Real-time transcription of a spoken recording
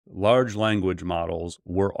large language models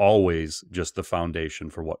were always just the foundation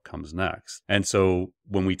for what comes next. And so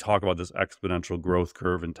when we talk about this exponential growth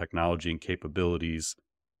curve in technology and capabilities,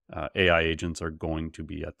 AI agents are going to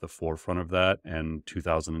be at the forefront of that. And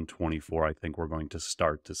 2024, I think we're going to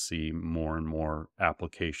start to see more and more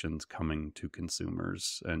applications coming to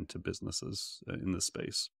consumers and to businesses in this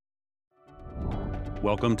space.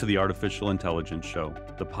 Welcome to the Artificial Intelligence Show,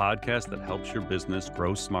 the podcast that helps your business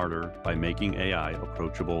grow smarter by making AI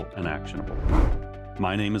approachable and actionable.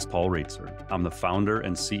 My name is Paul Raitzer. I'm the founder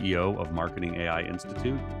and CEO of Marketing AI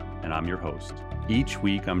Institute, and I'm your host. Each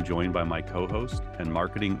week, I'm joined by my co-host and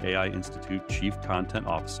Marketing AI Institute Chief Content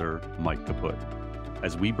Officer, Mike Kaput,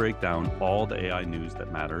 as we break down all the AI news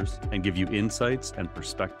that matters and give you insights and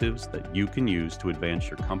perspectives that you can use to advance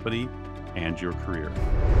your company and your career.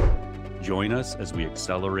 Join us as we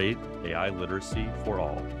accelerate AI literacy for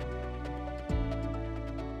all.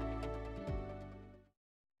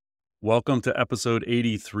 Welcome to episode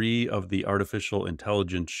 83 of the Artificial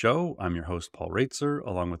Intelligence Show. I'm your host, Paul Raitzer,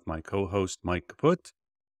 along with my co-host, Mike Kaput.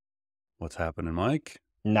 What's happening, Mike?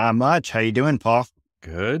 Not much. How you doing, Paul?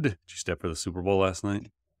 Good. Did you stay up for the Super Bowl last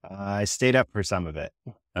night? I stayed up for some of it.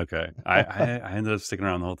 Okay. I ended up sticking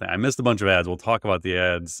around the whole thing. I missed a bunch of ads. We'll talk about the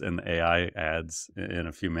ads and the AI ads in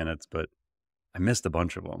a few minutes, but I missed a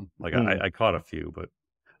bunch of them. I caught a few, but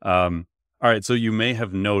all right. So you may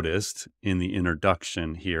have noticed in the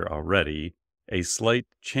introduction here already a slight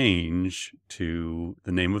change to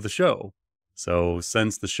the name of the show. So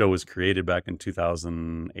since the show was created back in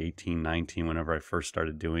 2018, 19, whenever I first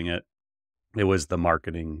started doing it, it was the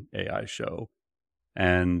Marketing AI Show.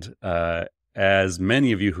 And as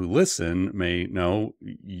many of you who listen may know,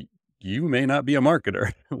 you may not be a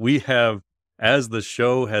marketer. We have, as the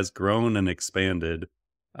show has grown and expanded,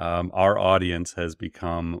 our audience has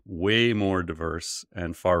become way more diverse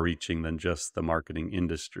and far-reaching than just the marketing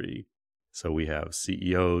industry. So we have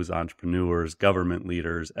CEOs, entrepreneurs, government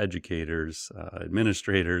leaders, educators,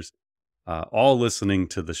 administrators, all listening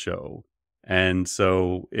to the show. And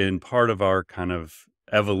so in part of our kind of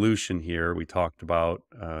evolution here, we talked about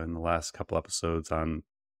in the last couple episodes on,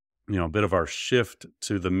 a bit of our shift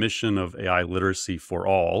to the mission of AI literacy for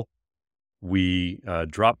all. We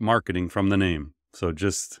dropped marketing from the name. So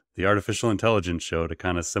just the Artificial Intelligence Show to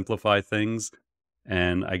kind of simplify things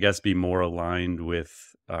and I guess be more aligned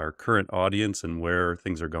with our current audience and where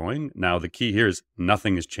things are going. Now, the key here is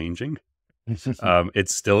nothing is changing.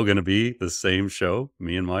 It's still going to be the same show,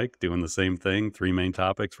 me and Mike doing the same thing, 3 main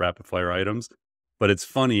topics, rapid fire items. But it's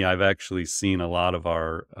funny, I've actually seen a lot of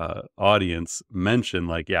our audience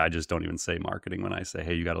mention I just don't even say marketing when I say,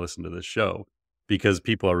 hey, you got to listen to this show, because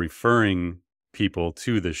people are referring people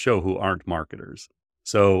to the show who aren't marketers.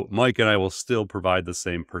 So Mike and I will still provide the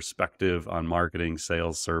same perspective on marketing,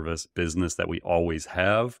 sales, service, business that we always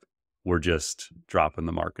have. We're just dropping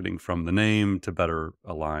the marketing from the name to better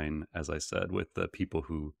align, as I said, with the people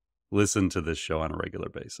who listen to this show on a regular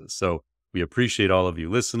basis. So we appreciate all of you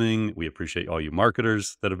listening. We appreciate all you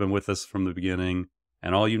marketers that have been with us from the beginning,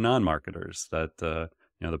 and all you non-marketers that, the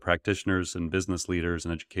practitioners and business leaders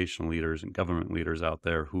and educational leaders and government leaders out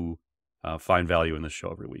there who find value in this show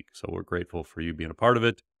every week. So we're grateful for you being a part of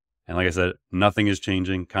it. And like I said, nothing is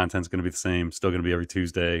changing. Content's going to be the same. Still going to be every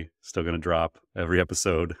Tuesday. Still going to drop every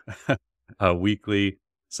episode weekly.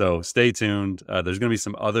 So stay tuned. There's going to be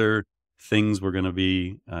some other things we're going to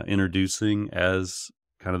be introducing as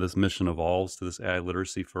kind of this mission evolves to this AI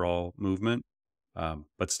literacy for all movement.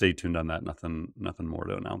 But stay tuned on that. Nothing more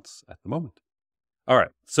to announce at the moment. All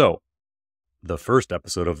right. So the first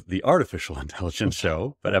episode of the Artificial Intelligence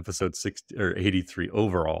Show, but episode 83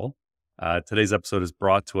 overall. Today's episode is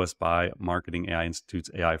brought to us by Marketing AI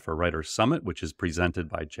Institute's AI for Writers Summit, which is presented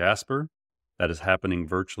by Jasper. That is happening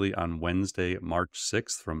virtually on Wednesday, March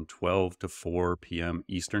 6th from 12 to 4 p.m.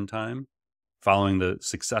 Eastern Time. Following the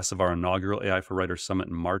success of our inaugural AI for Writers Summit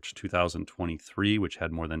in March 2023, which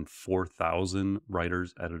had more than 4,000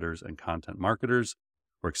 writers, editors, and content marketers,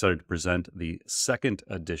 we're excited to present the second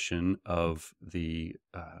edition of the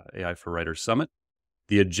AI for Writers Summit.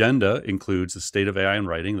 The agenda includes the state of AI in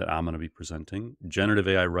writing that I'm going to be presenting, generative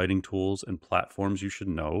AI writing tools and platforms you should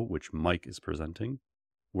know, which Mike is presenting.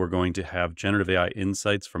 We're going to have generative AI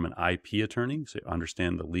insights from an IP attorney, so you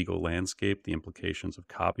understand the legal landscape, the implications of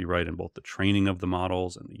copyright in both the training of the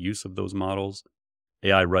models and the use of those models.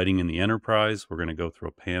 AI writing in the enterprise, we're going to go through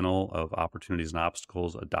a panel of opportunities and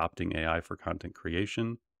obstacles adopting AI for content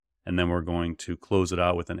creation. And then we're going to close it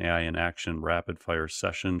out with an AI in action rapid fire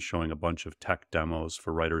session showing a bunch of tech demos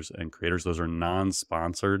for writers and creators. Those are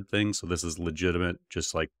non-sponsored things. So this is legitimate,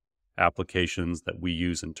 just like applications that we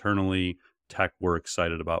use internally, tech we're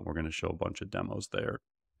excited about. We're going to show a bunch of demos there.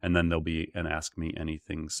 And then there'll be an Ask Me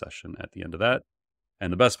Anything session at the end of that.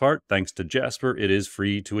 And the best part, thanks to Jasper, it is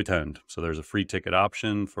free to attend. So there's a free ticket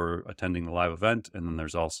option for attending the live event. And then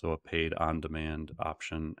there's also a paid on-demand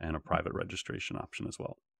option and a private registration option as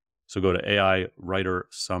well. So go to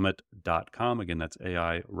AIWriterSummit.com. Again, that's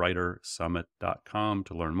AIWriterSummit.com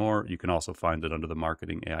to learn more. You can also find it under the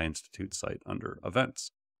Marketing AI Institute site under events.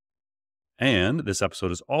 And this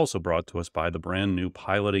episode is also brought to us by the brand new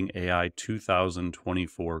Piloting AI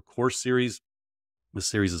 2024 course series. This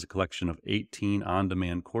series is a collection of 18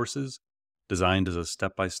 on-demand courses designed as a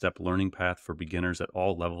step-by-step learning path for beginners at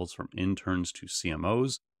all levels, from interns to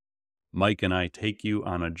CMOs. Mike and I take you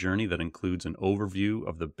on a journey that includes an overview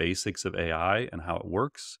of the basics of AI and how it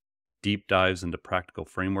works, deep dives into practical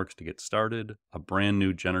frameworks to get started, a brand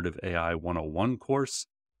new Generative AI 101 course,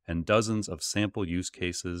 and dozens of sample use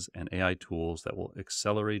cases and AI tools that will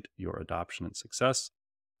accelerate your adoption and success.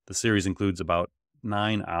 The series includes about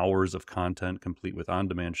 9 hours of content, complete with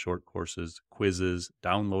on-demand short courses, quizzes,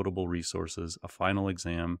 downloadable resources, a final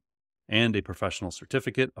exam, and a professional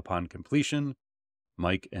certificate upon completion.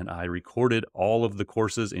 Mike and I recorded all of the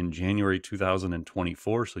courses in January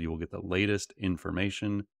 2024, so you will get the latest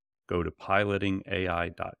information. Go to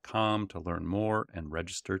pilotingai.com to learn more and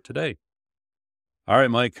register today. All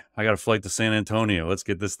right, Mike, I got a flight to San Antonio. Let's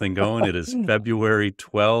get this thing going. It is February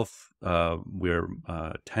 12th. We're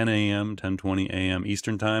 10 a.m., 10:20 a.m.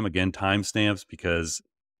 Eastern time. Again, timestamps, because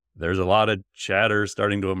there's a lot of chatter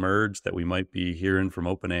starting to emerge that we might be hearing from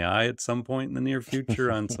OpenAI at some point in the near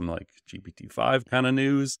future on some like GPT-5 kind of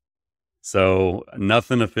news. So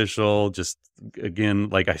nothing official. Just, again,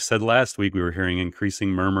 like I said last week, we were hearing increasing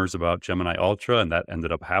murmurs about Gemini Ultra, and that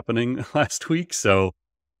ended up happening last week. So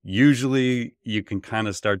usually you can kind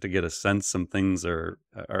of start to get a sense some things are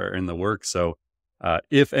in the works. So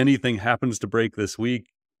if anything happens to break this week,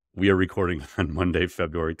 we are recording on Monday,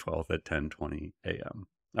 February 12th at 10:20 a.m.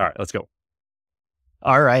 All right, let's go.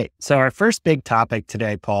 All right. So our first big topic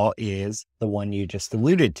today, Paul, is the one you just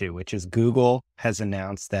alluded to, which is Google has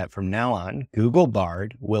announced that from now on, Google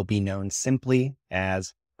Bard will be known simply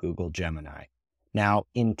as Google Gemini. Now,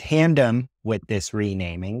 in tandem with this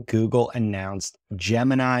renaming, Google announced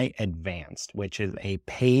Gemini Advanced, which is a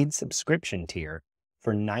paid subscription tier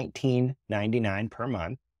for $19.99 per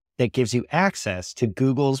month that gives you access to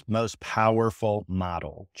Google's most powerful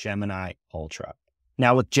model, Gemini Ultra.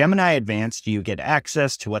 Now, with Gemini Advanced, you get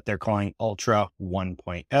access to what they're calling Ultra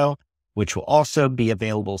 1.0, which will also be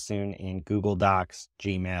available soon in Google Docs,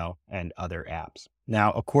 Gmail, and other apps.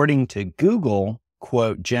 Now, according to Google,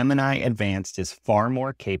 quote, Gemini Advanced is far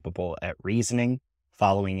more capable at reasoning,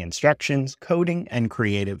 following instructions, coding, and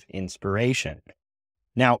creative inspiration.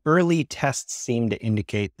 Now, early tests seem to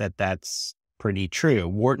indicate that that's pretty true.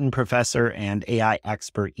 Wharton professor and AI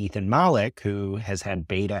expert Ethan Malik, who has had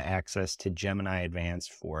beta access to Gemini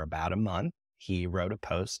Advanced for about a month, he wrote a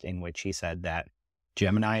post in which he said that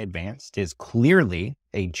Gemini Advanced is clearly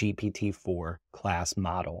a GPT-4 class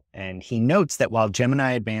model. And he notes that while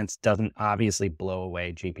Gemini Advanced doesn't obviously blow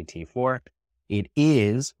away GPT-4, it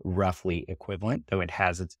is roughly equivalent, though it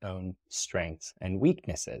has its own strengths and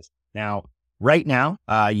weaknesses. Now, right now,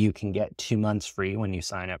 you can get 2 months free when you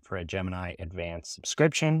sign up for a Gemini Advanced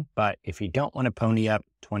subscription. But if you don't want to pony up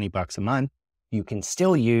 $20 a month, you can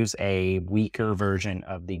still use a weaker version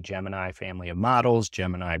of the Gemini family of models,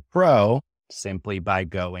 Gemini Pro, simply by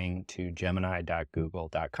going to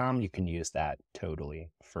gemini.google.com. You can use that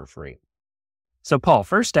totally for free. So, Paul,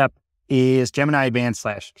 first step is Gemini Advanced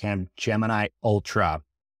 / Gemini Ultra.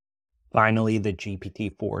 Finally, the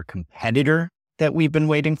GPT-4 competitor that we've been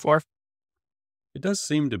waiting for. It does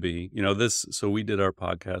seem to be, this. So we did our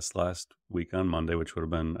podcast last week on Monday, which would have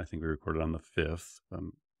been, I think we recorded on the 5th, if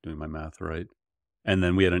I'm doing my math right. And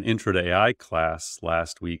then we had an intro to AI class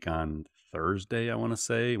last week on Thursday, I want to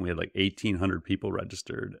say. And we had like 1,800 people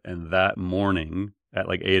registered. And that morning at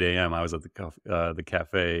like 8 a.m., I was at the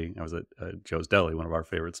cafe. I was at Joe's Deli, one of our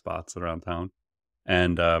favorite spots around town,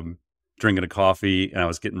 and drinking a coffee. And I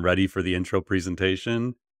was getting ready for the intro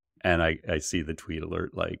presentation. And I see the tweet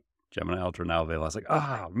alert, like, Gemini Ultra now available. I was like,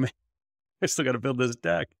 man, I still got to build this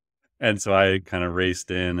deck. And so I kind of raced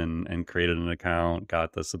in and created an account,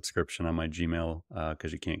 got the subscription on my Gmail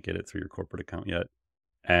because you can't get it through your corporate account yet.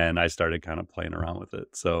 And I started kind of playing around with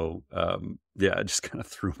it. So I just kind of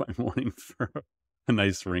threw my morning for a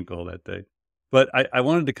nice wrinkle that day. But I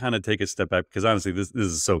wanted to kind of take a step back because honestly, this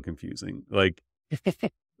is so confusing. Like,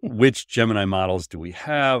 which Gemini models do we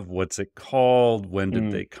have? What's it called? When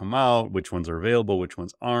did they come out? Which ones are available? Which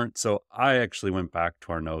ones aren't? So I actually went back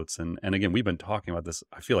to our notes. And again, we've been talking about this.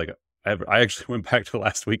 I feel like I actually went back to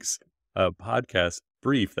last week's podcast.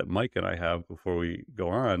 brief that Mike and I have before we go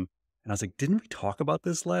on. And I was like, didn't we talk about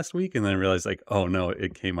this last week? And then I realized like, oh no,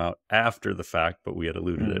 it came out after the fact, but we had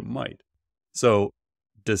alluded it might. So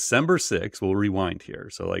December 6th, we'll rewind here.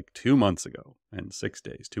 So like 2 months ago and 6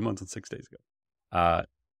 days, 2 months and 6 days ago,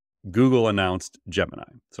 Google announced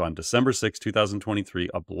Gemini. So on December 6, 2023,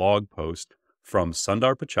 a blog post from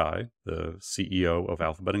Sundar Pichai, the CEO of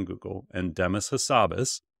Alphabet and Google, and Demis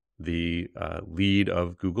Hassabis, the lead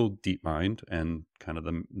of Google DeepMind and kind of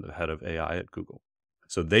the head of AI at Google.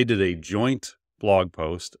 So they did a joint blog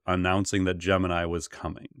post announcing that Gemini was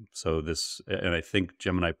coming. So this, and I think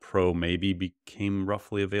Gemini Pro maybe became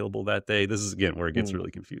roughly available that day. This is, again, where it gets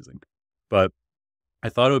really confusing. But I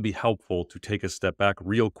thought it would be helpful to take a step back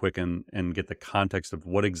real quick and get the context of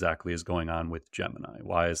what exactly is going on with Gemini.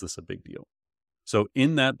 Why is this a big deal? So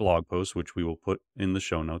in that blog post, which we will put in the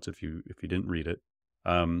show notes if you didn't read it,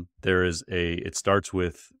 there is it starts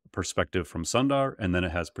with perspective from Sundar, and then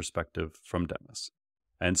it has perspective from Demis.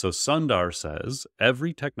 And so Sundar says,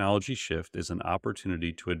 every technology shift is an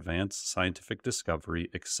opportunity to advance scientific discovery,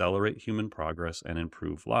 accelerate human progress, and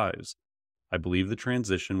improve lives. I believe the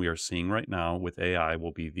transition we are seeing right now with AI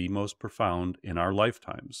will be the most profound in our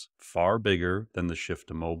lifetimes, far bigger than the shift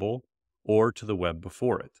to mobile or to the web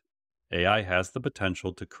before it. AI has the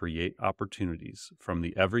potential to create opportunities from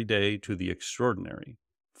the everyday to the extraordinary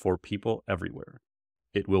for people everywhere.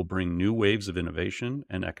 It will bring new waves of innovation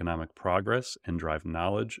and economic progress and drive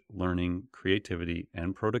knowledge, learning, creativity,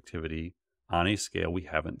 and productivity on a scale we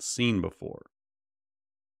haven't seen before.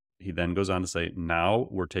 He then goes on to say, now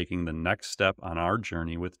we're taking the next step on our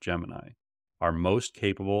journey with Gemini, our most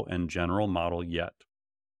capable and general model yet,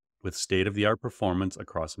 with state-of-the-art performance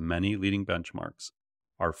across many leading benchmarks.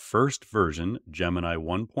 Our first version, Gemini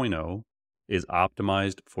 1.0, is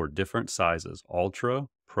optimized for different sizes, Ultra,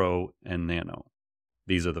 Pro, and Nano.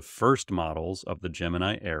 These are the first models of the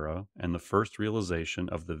Gemini era and the first realization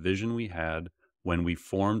of the vision we had when we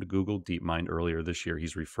formed Google DeepMind earlier this year.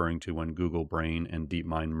 He's referring to when Google Brain and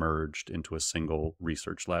DeepMind merged into a single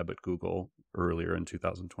research lab at Google earlier in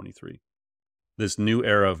 2023. This new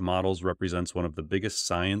era of models represents one of the biggest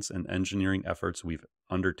science and engineering efforts we've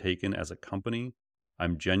undertaken as a company.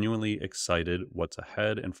 I'm genuinely excited what's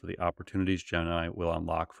ahead and for the opportunities Gemini will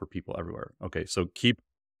unlock for people everywhere. Okay, so keep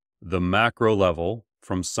the macro level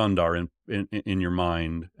from Sundar in your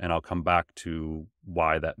mind, and I'll come back to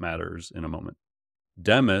why that matters in a moment.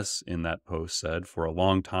 Demis, in that post, said, for a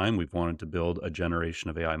long time, we've wanted to build a generation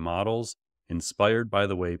of AI models inspired by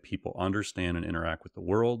the way people understand and interact with the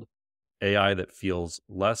world, AI that feels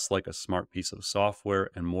less like a smart piece of software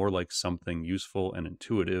and more like something useful and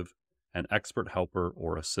intuitive, an expert helper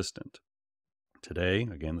or assistant. Today,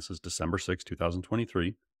 again, this is December 6,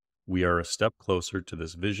 2023, we are a step closer to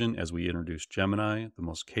this vision as we introduce Gemini, the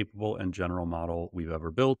most capable and general model we've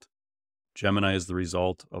ever built. Gemini is the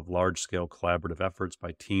result of large-scale collaborative efforts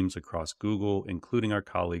by teams across Google, including our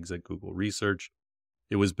colleagues at Google Research.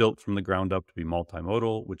 It was built from the ground up to be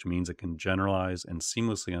multimodal, which means it can generalize and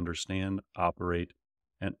seamlessly understand, operate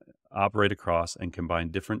across and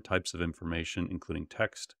combine different types of information, including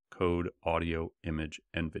text, code, audio, image,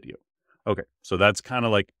 and video. Okay, so that's kind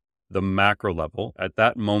of like the macro level. At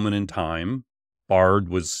that moment in time, Bard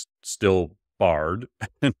was still Bard.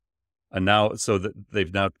 And now, so that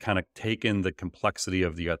they've now kind of taken the complexity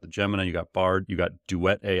of, you got the Gemini, you got Bard, you got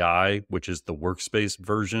Duet AI, which is the workspace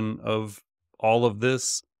version of all of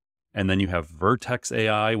this. And then you have Vertex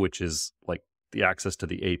AI, which is like the access to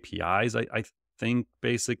the APIs, I think,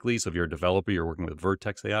 basically. So if you're a developer, you're working with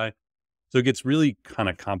Vertex AI. So it gets really kind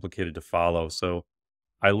of complicated to follow. So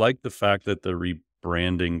I like the fact that the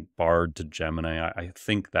rebranding Bard to Gemini. I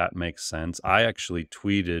think that makes sense. I actually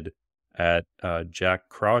tweeted at Jack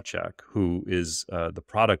Krawczyk, who is the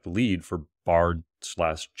product lead for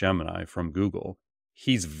Bard/Gemini from Google.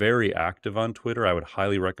 He's very active on Twitter. I would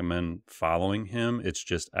highly recommend following him. It's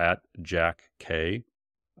just at Jack K.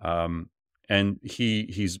 And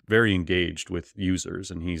he's very engaged with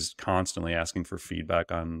users, and he's constantly asking for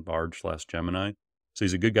feedback on Bard/Gemini. So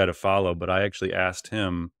he's a good guy to follow. But I actually asked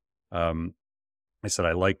him, I said,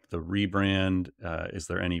 I like the rebrand. Is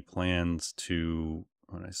there any plans to,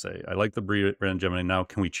 when I say, I like the rebrand Gemini, now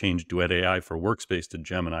can we change Duet AI for Workspace to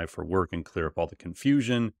Gemini for Work and clear up all the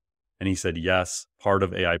confusion? And he said, yes, part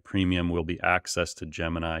of AI Premium will be access to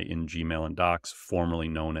Gemini in Gmail and Docs, formerly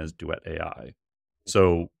known as Duet AI.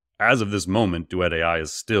 So as of this moment, Duet AI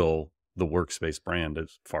is still the Workspace brand,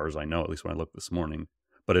 as far as I know, at least when I looked this morning.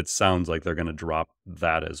 But it sounds like they're going to drop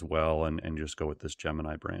that as well and just go with this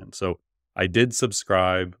Gemini brand. So I did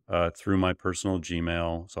subscribe through my personal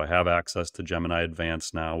Gmail. So I have access to Gemini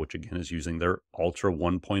Advanced now, which again is using their Ultra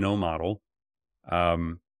 1.0 model.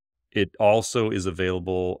 Um, it also is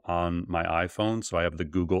available on my iPhone. So I have the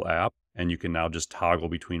Google app, and you can now just toggle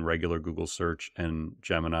between regular Google search and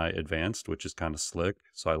Gemini Advanced, which is kind of slick.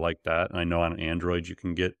 So I like that. And I know on Android you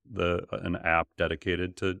can get an app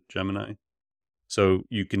dedicated to Gemini. So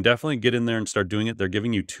you can definitely get in there and start doing it. They're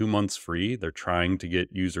giving you 2 months free. They're trying to get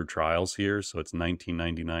user trials here, so it's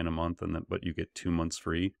 $19.99 a month, but you get 2 months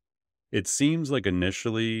free. It seems like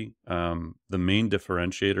initially the main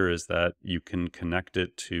differentiator is that you can connect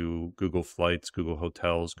it to Google Flights, Google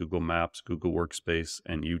Hotels, Google Maps, Google Workspace,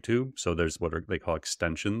 and YouTube. So there's they call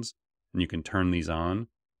extensions, and you can turn these on.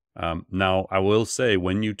 Now, I will say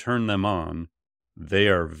when you turn them on, they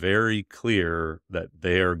are very clear that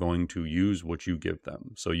they are going to use what you give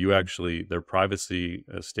them. So you actually, their privacy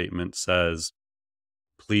statement says,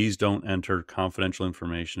 please don't enter confidential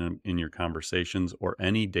information in your conversations or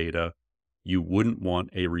any data you wouldn't want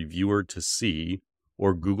a reviewer to see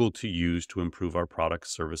or Google to use to improve our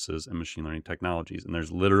products, services, and machine learning technologies. And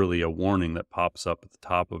there's literally a warning that pops up at the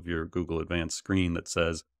top of your Google Advanced screen that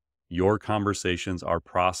says, your conversations are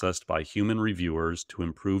processed by human reviewers to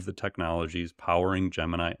improve the technologies powering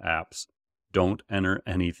Gemini apps. Don't enter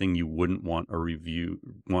anything you wouldn't want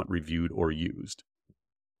reviewed or used.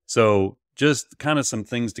 So just kind of some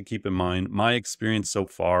things to keep in mind. My experience so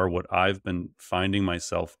far, what I've been finding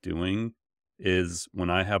myself doing is when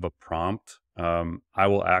I have a prompt, I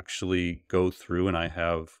will actually go through and I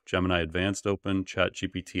have Gemini Advanced open,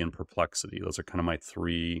 ChatGPT, and Perplexity. Those are kind of my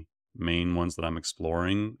three main ones that I'm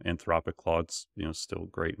exploring. Anthropic Claude's, still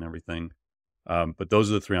great and everything. But those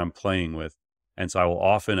are the three I'm playing with. And so I will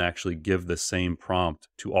often actually give the same prompt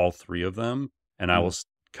to all three of them. And I will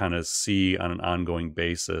kind of see on an ongoing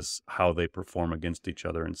basis how they perform against each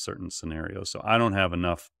other in certain scenarios. So I don't have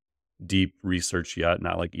enough deep research yet,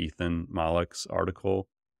 not like Ethan Malick's article.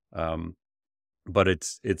 But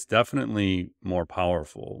it's definitely more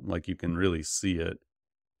powerful. Like you can really see it.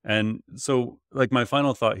 And so like my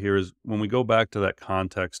final thought here is when we go back to that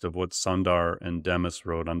context of what Sundar and Demis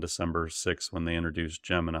wrote on December 6th when they introduced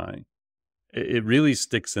Gemini, it really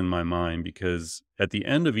sticks in my mind because at the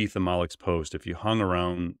end of Ethan Malick's post, if you hung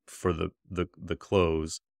around for the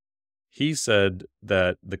close, he said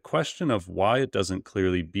that the question of why it doesn't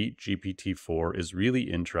clearly beat GPT-4 is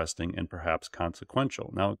really interesting and perhaps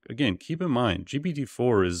consequential. Now, again, keep in mind,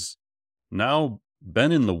 GPT-4 is now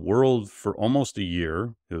been in the world for almost a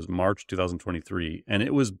year. It was March 2023, and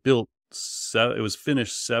it was it was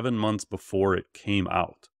finished 7 months before it came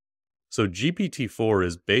out. So GPT-4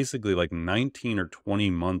 is basically like 19 or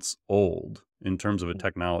 20 months old in terms of a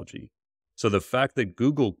technology. So the fact that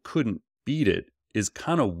Google couldn't beat it is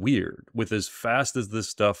kind of weird. With as fast as this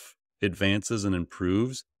stuff advances and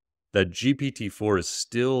improves, that GPT-4 is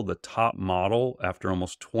still the top model after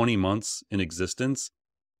almost 20 months in existence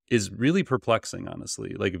is really perplexing,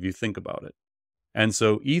 honestly, like if you think about it. And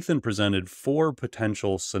so Ethan presented 4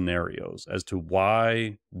 potential scenarios as to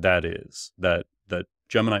why that is, that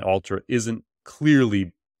Gemini Ultra isn't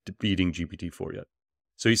clearly beating GPT-4 yet.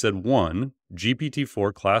 So he said, 1,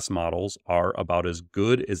 GPT-4 class models are about as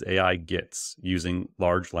good as AI gets using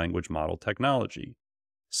large language model technology,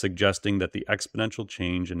 suggesting that the exponential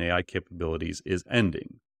change in AI capabilities is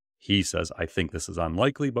ending. He says, I think this is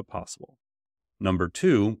unlikely, but possible. Number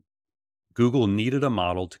 2, Google needed a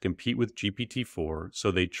model to compete with GPT-4,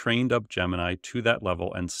 so they trained up Gemini to that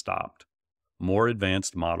level and stopped. More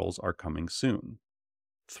advanced models are coming soon.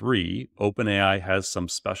 3, OpenAI has some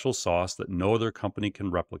special sauce that no other company can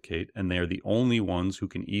replicate, and they are the only ones who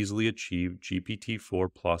can easily achieve GPT-4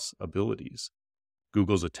 plus abilities.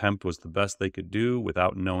 Google's attempt was the best they could do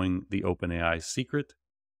without knowing the OpenAI secret.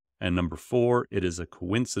 And number 4, it is a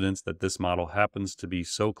coincidence that this model happens to be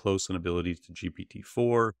so close in abilities to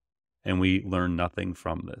GPT-4, and we learn nothing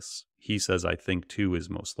from this. He says, I think 2 is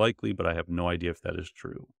most likely, but I have no idea if that is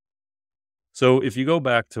true. So if you go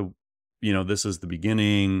back to, this is the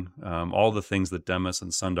beginning, all the things that Demis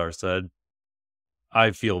and Sundar said,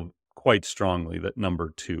 I feel quite strongly that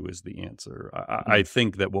number 2 is the answer. I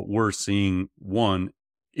think that what we're seeing, 1,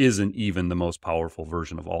 isn't even the most powerful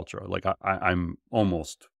version of Ultra. Like I'm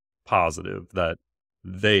almost positive that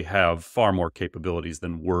they have far more capabilities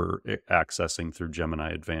than we're accessing through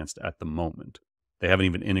Gemini Advanced at the moment. They haven't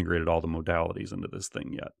even integrated all the modalities into this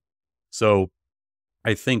thing yet. So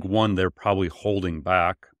I think 1, they're probably holding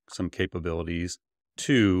back some capabilities.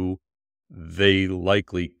 2, they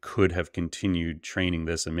likely could have continued training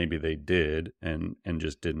this, and maybe they did and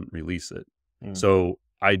just didn't release it. So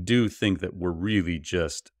I do think that we're really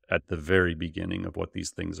just at the very beginning of what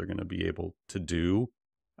these things are going to be able to do.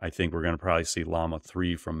 I think we're going to probably see Llama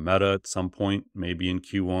 3 from Meta at some point, maybe in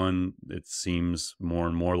Q1. It seems more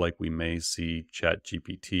and more like we may see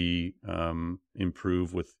ChatGPT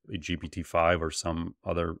improve with a GPT-5 or some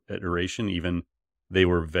other iteration. Even they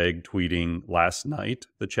were vague tweeting last night.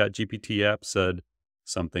 The ChatGPT app said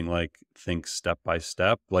something like, think step by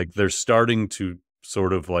step. Like they're starting to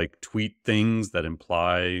sort of like tweet things that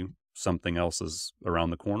imply something else is around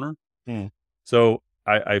the corner. So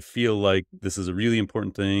I feel like this is a really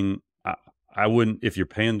important thing. I wouldn't, if you're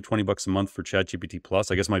paying $20 a month for ChatGPT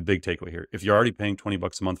Plus, I guess my big takeaway here, if you're already paying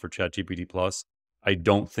 $20 a month for ChatGPT Plus, I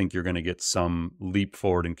don't think you're going to get some leap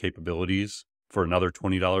forward in capabilities for another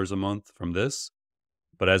 $20 a month from this.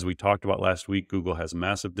 But as we talked about last week, Google has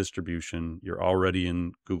massive distribution. You're already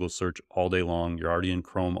in Google search all day long. You're already in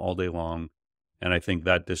Chrome all day long. And I think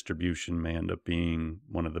that distribution may end up being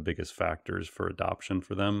one of the biggest factors for adoption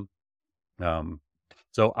for them.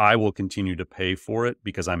 So I will continue to pay for it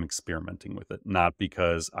because I'm experimenting with it, not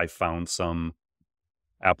because I found some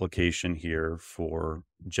application here for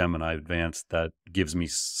Gemini Advanced that gives me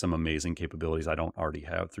some amazing capabilities I don't already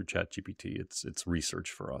have through ChatGPT. It's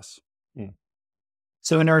research for us.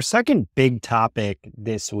 So in our second big topic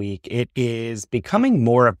this week, it is becoming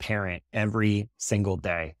more apparent every single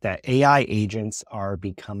day that AI agents are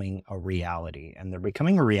becoming a reality, and they're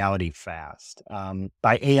becoming a reality fast.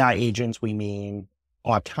 By AI agents, we mean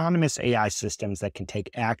autonomous AI systems that can take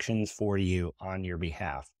actions for you on your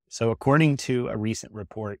behalf. So according to a recent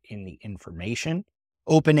report in The Information,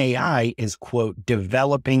 OpenAI is, quote,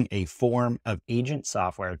 developing a form of agent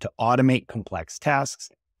software to automate complex tasks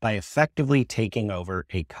by effectively taking over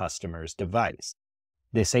a customer's device.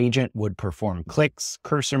 This agent would perform clicks,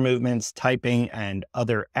 cursor movements, typing, and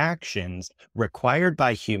other actions required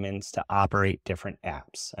by humans to operate different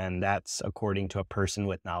apps. And that's according to a person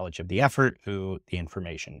with knowledge of the effort who The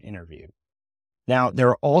Information interviewed. Now, there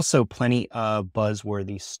are also plenty of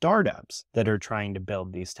buzzworthy startups that are trying to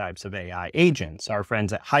build these types of AI agents. Our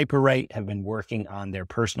friends at Hyperwrite have been working on their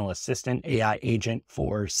personal assistant AI agent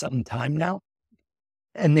for some time now.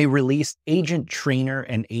 And they released Agent Trainer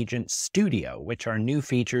and Agent Studio, which are new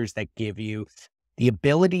features that give you the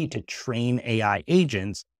ability to train AI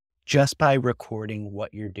agents just by recording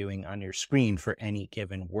what you're doing on your screen for any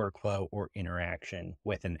given workflow or interaction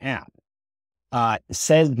with an app.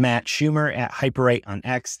 Says Matt Schumer at Hyperwrite on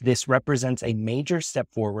X, this represents a major step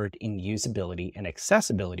forward in usability and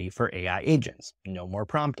accessibility for AI agents. No more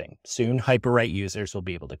prompting. Soon, Hyperwrite users will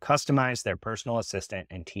be able to customize their personal assistant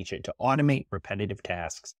and teach it to automate repetitive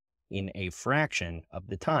tasks in a fraction of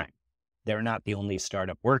the time. They're not the only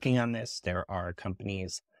startup working on this. There are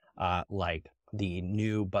companies like the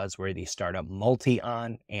new buzzworthy startup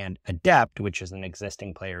Multion and Adept, which is an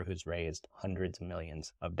existing player who's raised hundreds of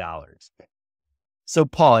millions of dollars. So,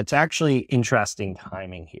 Paul, it's actually interesting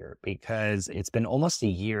timing here because it's been almost a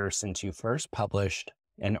year since you first published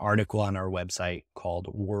an article on our website called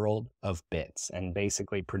World of Bits and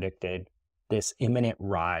basically predicted this imminent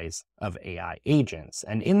rise of AI agents.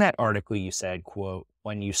 And in that article, you said, quote,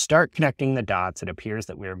 when you start connecting the dots, it appears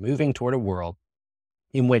that we are moving toward a world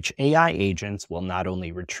in which AI agents will not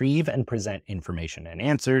only retrieve and present information and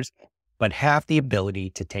answers, but have the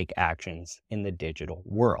ability to take actions in the digital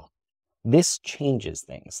world. This changes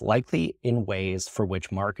things, likely in ways for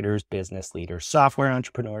which marketers, business leaders, software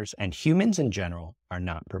entrepreneurs, and humans in general are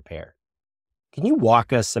not prepared. Can you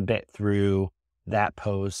walk us a bit through that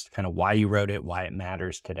post, kind of why you wrote it, why it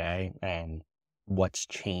matters today, and what's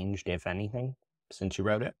changed, if anything, since you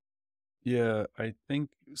wrote it? Yeah, I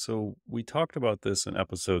think so. We talked about this in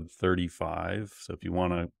episode 35. So if you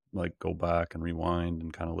want to like go back and rewind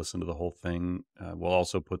and kind of listen to the whole thing, we'll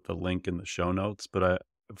also put the link in the show notes. But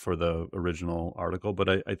for the original article, but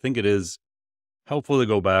I think it is helpful to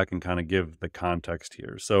go back and kind of give the context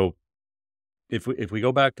here. So if we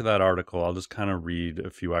go back to that article, I'll just kind of read a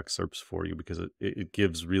few excerpts for you because it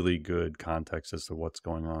gives really good context as to what's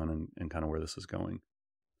going on and kind of where this is going.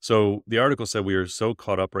 So the article said we are so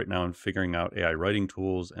caught up right now in figuring out AI writing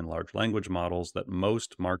tools and large language models that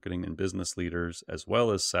most marketing and business leaders, as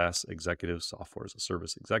well as SaaS executives, software as a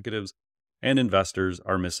service executives, and investors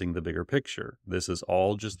are missing the bigger picture. This is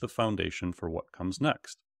all just the foundation for what comes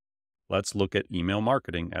next. Let's look at email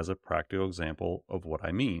marketing as a practical example of what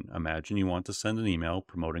I mean. Imagine you want to send an email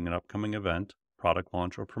promoting an upcoming event, product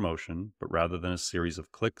launch, or promotion, but rather than a series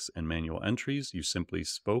of clicks and manual entries, you simply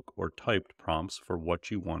spoke or typed prompts for what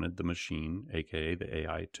you wanted the machine, aka the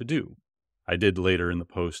AI, to do. I did later in the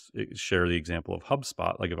post share the example of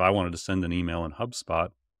HubSpot. Like if I wanted to send an email in HubSpot,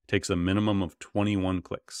 it takes a minimum of 21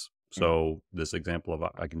 clicks. So this example of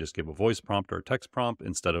I can just give a voice prompt or a text prompt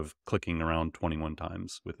instead of clicking around 21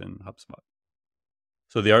 times within HubSpot.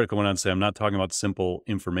 So the article went on to say, I'm not talking about simple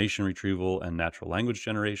information retrieval and natural language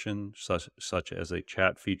generation, such as a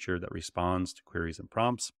chat feature that responds to queries and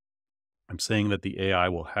prompts. I'm saying that the AI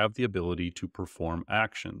will have the ability to perform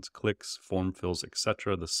actions, clicks, form fills,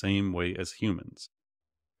 etc., the same way as humans,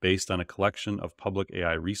 based on a collection of public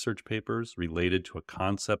AI research papers related to a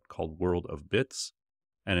concept called World of Bits,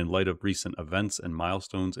 and in light of recent events and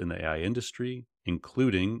milestones in the AI industry,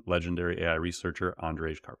 including legendary AI researcher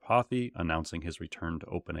Andrej Karpathy announcing his return to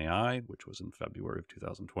OpenAI, which was in February of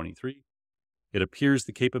 2023, it appears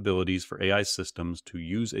the capabilities for AI systems to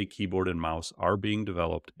use a keyboard and mouse are being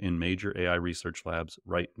developed in major AI research labs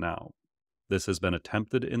right now. This has been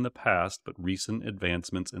attempted in the past, but recent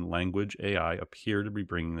advancements in language AI appear to be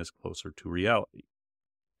bringing this closer to reality.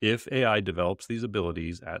 If AI develops these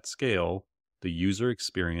abilities at scale, the user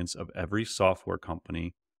experience of every software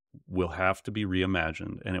company will have to be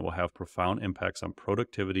reimagined, and it will have profound impacts on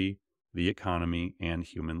productivity, the economy, and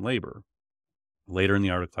human labor. Later in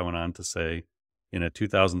the article, I went on to say, in a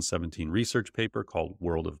 2017 research paper called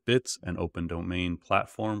World of Bits, an open domain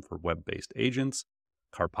platform for web-based agents,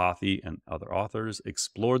 Karpathy and other authors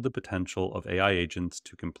explored the potential of AI agents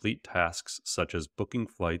to complete tasks such as booking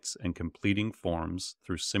flights and completing forms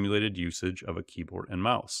through simulated usage of a keyboard and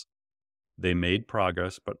mouse. They made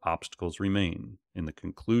progress, but obstacles remain. In the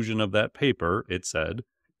conclusion of that paper, it said,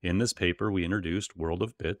 in this paper, we introduced World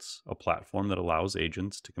of Bits, a platform that allows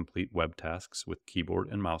agents to complete web tasks with keyboard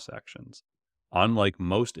and mouse actions. Unlike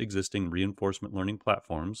most existing reinforcement learning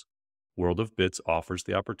platforms, World of Bits offers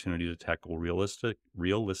the opportunity to tackle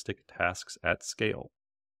realistic tasks at scale.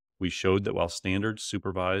 We showed that while standard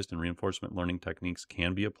supervised and reinforcement learning techniques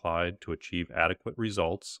can be applied to achieve adequate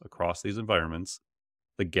results across these environments,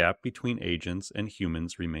 the gap between agents and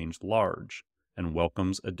humans remains large and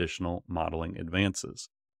welcomes additional modeling advances.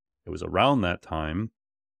 It was around that time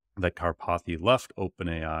that Karpathy left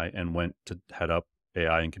OpenAI and went to head up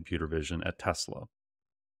AI and computer vision at Tesla.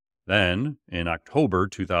 Then, in October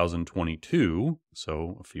 2022,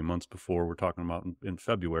 so a few months before we're talking about in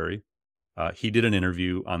February, he did an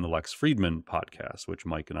interview on the Lex Fridman podcast, which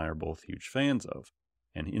Mike and I are both huge fans of.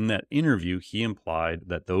 And in that interview, he implied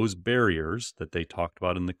that those barriers that they talked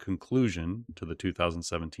about in the conclusion to the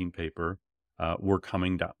 2017 paper were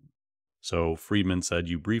coming down. So Friedman said,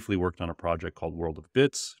 you briefly worked on a project called World of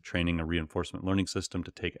Bits, training a reinforcement learning system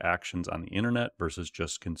to take actions on the internet versus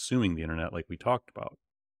just consuming the internet like we talked about.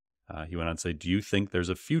 He went on to say, do you think there's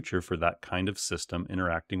a future for that kind of system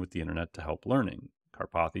interacting with the internet to help learning?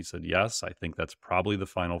 Karpathy said, yes, I think that's probably the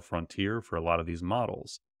final frontier for a lot of these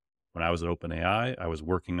models. When I was at OpenAI, I was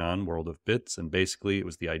working on World of Bits, and basically it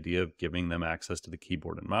was the idea of giving them access to the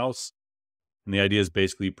keyboard and mouse. And the idea is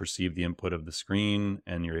basically you perceive the input of the screen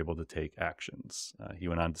and you're able to take actions. He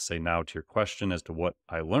went on to say, now to your question as to what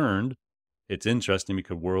I learned, it's interesting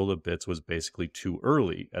because World of Bits was basically too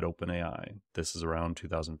early at OpenAI. This is around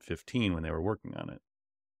 2015 when they were working on it.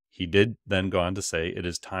 He did then go on to say, it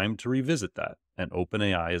is time to revisit that, and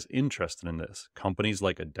OpenAI is interested in this. Companies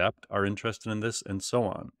like Adept are interested in this, and so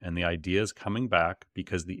on. And the idea is coming back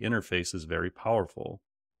because the interface is very powerful.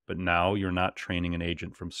 But now you're not training an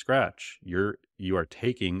agent from scratch. You are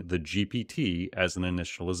taking the GPT as an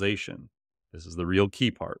initialization. This is the real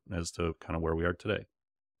key part as to kind of where we are today.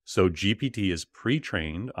 So GPT is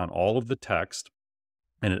pre-trained on all of the text,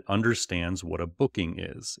 and it understands what a booking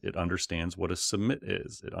is. It understands what a submit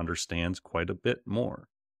is. It understands quite a bit more.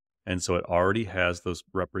 And so it already has those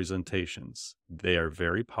representations. They are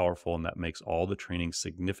very powerful, and that makes all the training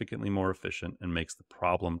significantly more efficient and makes the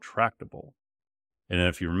problem tractable. And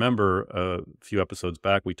if you remember a few episodes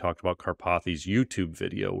back, we talked about Karpathy's YouTube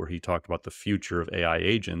video where he talked about the future of AI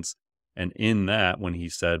agents. And in that, when he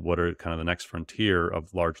said, what are kind of the next frontier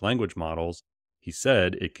of large language models, he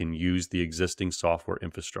said it can use the existing software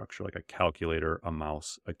infrastructure, like a calculator, a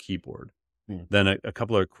mouse, a keyboard. Then a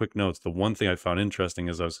couple of quick notes. The one thing I found interesting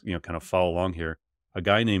as I was, kind of follow along here, a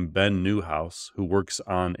guy named Ben Newhouse, who works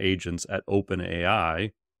on agents at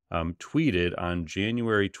OpenAI, tweeted on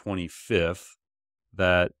January 25th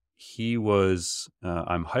that he was,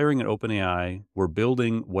 I'm hiring at OpenAI. We're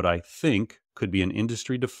building what I think could be an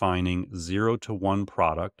industry-defining 0-to-1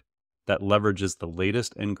 product that leverages the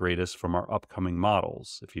latest and greatest from our upcoming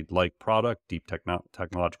models. If you'd like product, deep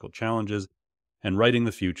technological challenges, and writing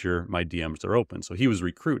the future, my DMs are open. So he was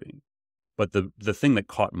recruiting. But the thing that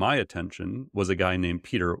caught my attention was a guy named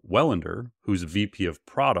Peter Welander, who's VP of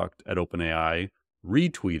product at OpenAI,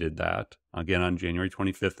 retweeted that again on January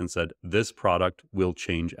 25th and said, this product will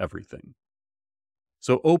change everything.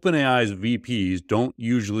 So OpenAI's VPs don't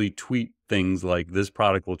usually tweet things like this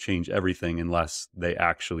product will change everything unless they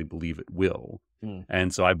actually believe it will. Hmm.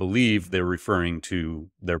 And so I believe they're referring to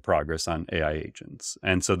their progress on AI agents.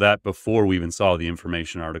 And so that, before we even saw the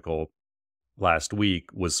information article last week,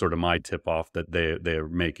 was sort of my tip off that they're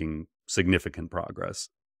making significant progress.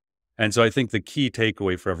 And so I think the key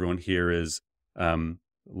takeaway for everyone here is,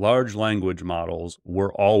 large language models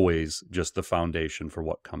were always just the foundation for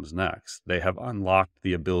what comes next. They have unlocked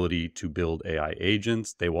the ability to build AI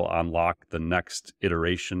agents. They will unlock the next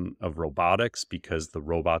iteration of robotics because the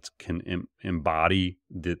robots can embody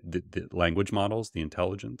the language models, the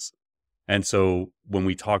intelligence. And so when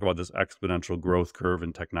we talk about this exponential growth curve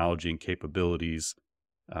in technology and capabilities,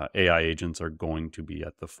 AI agents are going to be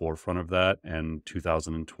at the forefront of that. And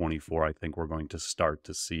 2024, I think we're going to start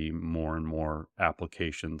to see more and more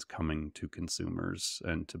applications coming to consumers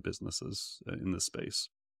and to businesses in this space.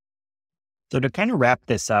 So to kind of wrap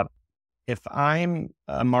this up, if I'm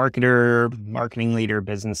a marketer, marketing leader,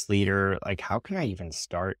 business leader, like how can I even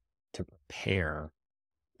start to prepare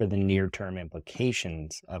for the near-term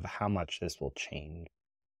implications of how much this will change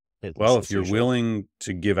Well, business if as you're usual? willing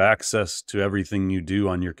to give access to everything you do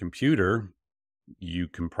on your computer, you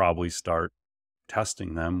can probably start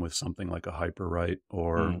testing them with something like a Hyperwrite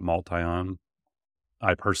or Mm, Multion.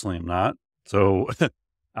 I personally am not. So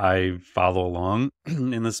I follow along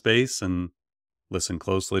in the space and listen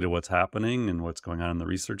closely to what's happening and what's going on in the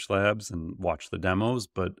research labs and watch the demos.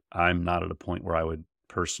 But I'm not at a point where I would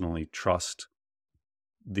personally trust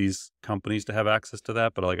these companies to have access to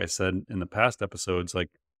that. But like I said in the past episodes, like,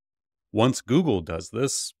 once Google does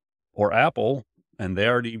this, or Apple, and they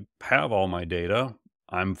already have all my data,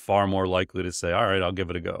 I'm far more likely to say, all right, I'll give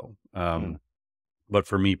it a go. mm. But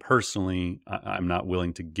for me personally, I'm not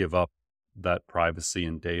willing to give up that privacy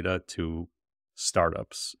and data to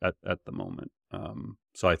startups at the moment.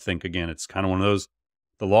 So I think, again, it's kind of one of those,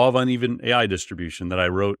 the law of uneven AI distribution that I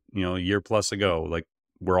wrote, a year plus ago. Like,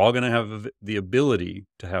 we're all going to have the ability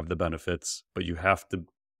to have the benefits, but you have to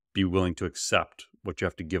be willing to accept what you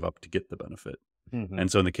have to give up to get the benefit. Mhm.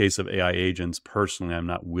 And so in the case of AI agents, personally, I'm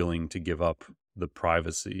not willing to give up the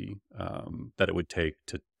privacy that it would take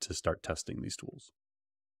to start testing these tools.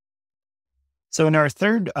 So in our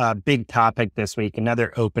third big topic this week,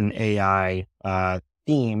 another open AI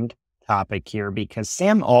themed topic here, because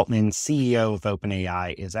Sam Altman, CEO of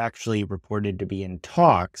OpenAI, is actually reported to be in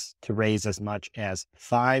talks to raise as much as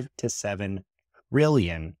 $5 to $7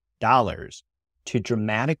 trillion to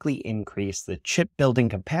dramatically increase the chip building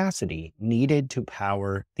capacity needed to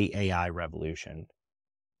power the AI revolution.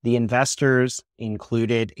 The investors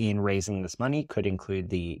included in raising this money could include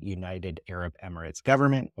the United Arab Emirates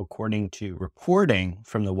government, according to reporting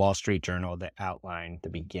from the Wall Street Journal that outlined the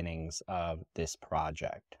beginnings of this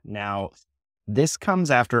project. Now, this comes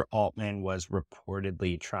after Altman was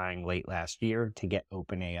reportedly trying late last year to get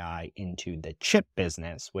OpenAI into the chip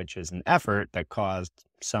business, which is an effort that caused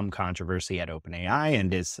some controversy at OpenAI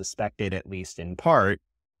and is suspected, at least in part,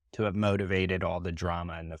 to have motivated all the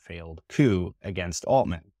drama and the failed coup against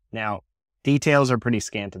Altman. Now, details are pretty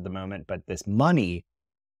scant at the moment, but this money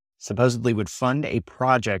supposedly would fund a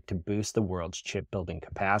project to boost the world's chip building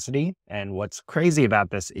capacity. And what's crazy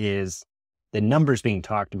about this is the numbers being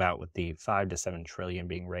talked about, with the 5 to 7 trillion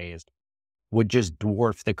being raised, would just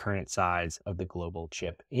dwarf the current size of the global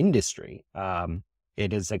chip industry.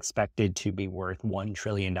 It is expected to be worth $1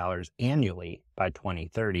 trillion annually by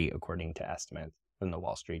 2030, according to estimates from the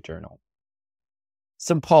Wall Street Journal.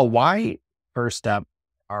 So, Paul, why, first up,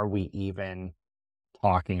 are we even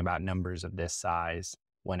talking about numbers of this size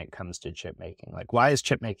when it comes to chip making? Like, why is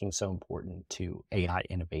chip making so important to AI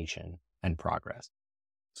innovation and progress?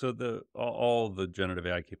 So all the generative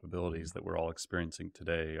AI capabilities that we're all experiencing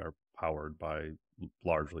today are powered by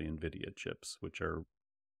largely NVIDIA chips, which are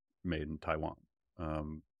made in Taiwan.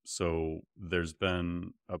 So there's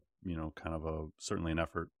been kind of certainly an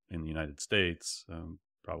effort in the United States,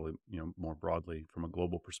 probably, more broadly from a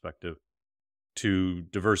global perspective, to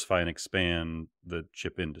diversify and expand the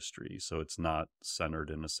chip industry. So it's not centered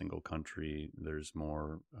in a single country. There's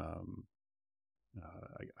more,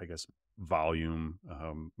 I guess, volume,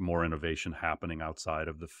 more innovation happening outside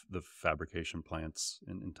of the fabrication plants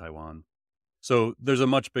in Taiwan. So there's a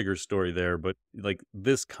much bigger story there, but like,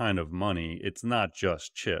 this kind of money, it's not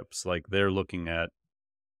just chips. Like, they're looking at,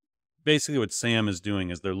 basically what Sam is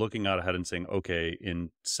doing is they're looking out ahead and saying, okay,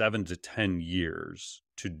 in 7 to 10 years,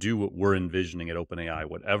 to do what we're envisioning at OpenAI,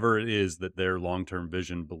 whatever it is that their long-term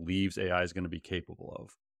vision believes AI is going to be capable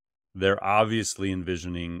of, they're obviously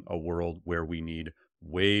envisioning a world where we need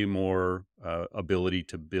way more ability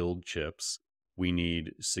to build chips. We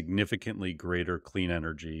need significantly greater clean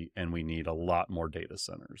energy, and we need a lot more data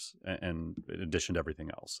centers. And in addition to everything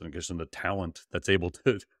else, in addition to the talent that's able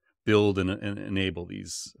to build and enable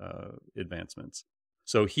these advancements.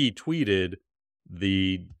 So he tweeted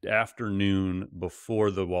the afternoon before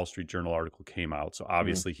the Wall Street Journal article came out. So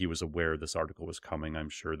obviously he was aware this article was coming. I'm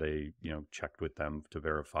sure they, checked with them to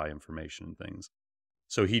verify information and things.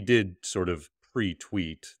 So he did sort of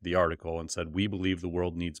pre-tweet the article and said, "We believe the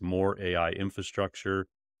world needs more AI infrastructure,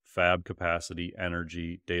 fab capacity,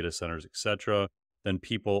 energy, data centers, etc., than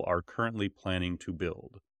people are currently planning to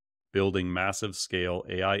build. Building massive scale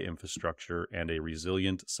AI infrastructure and a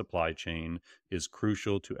resilient supply chain is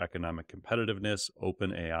crucial to economic competitiveness.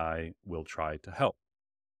 OpenAI will try to help."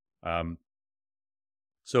 Um,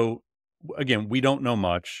 so again, we don't know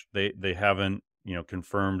much. They haven't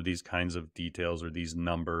confirmed these kinds of details or these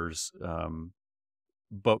numbers.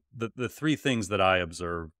 But the three things that I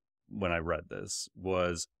observed when I read this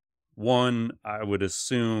was, one, I would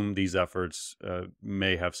assume these efforts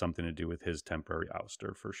may have something to do with his temporary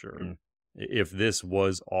ouster for sure. If this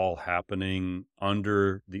was all happening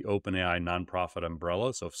under the OpenAI nonprofit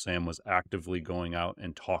umbrella, so if Sam was actively going out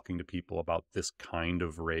and talking to people about this kind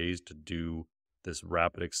of raise to do this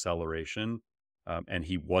rapid acceleration, and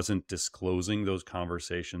he wasn't disclosing those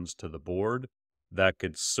conversations to the board, that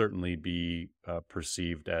could certainly be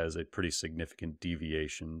perceived as a pretty significant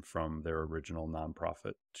deviation from their original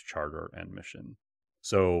nonprofit charter and mission.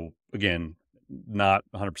 So again, not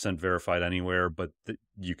 100% verified anywhere, but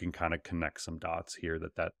you can kind of connect some dots here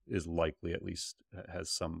that is likely, at least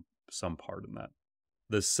has some part in that.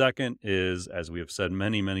 The second is, as we have said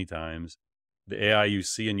many, many times, the AI you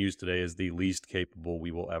see and use today is the least capable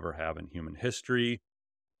we will ever have in human history.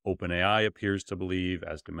 OpenAI appears to believe,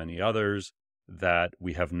 as do many others, that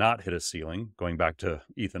we have not hit a ceiling, going back to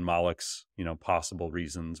Ethan Mollick's, possible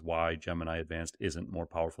reasons why Gemini Advanced isn't more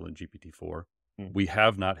powerful than GPT-4. We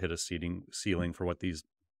have not hit a ceiling for what these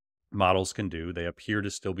models can do. They appear to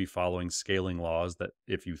still be following scaling laws that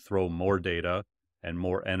if you throw more data and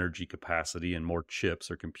more energy capacity and more chips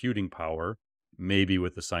or computing power, maybe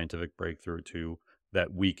with the scientific breakthrough too,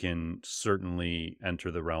 that we can certainly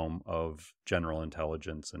enter the realm of general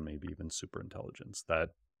intelligence and maybe even super intelligence. That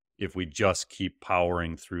if we just keep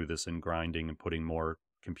powering through this and grinding and putting more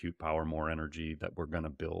compute power, more energy, that we're going to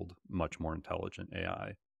build much more intelligent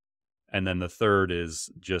AI. And then the third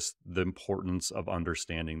is just the importance of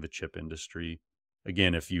understanding the chip industry.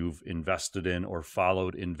 Again, if you've invested in or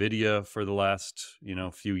followed NVIDIA for the last,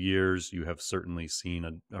 few years, you have certainly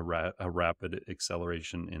seen a rapid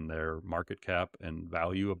acceleration in their market cap and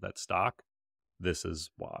value of that stock. This is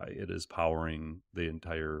why it is powering the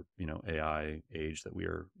entire, AI age that we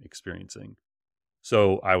are experiencing.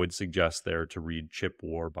 So I would suggest there to read Chip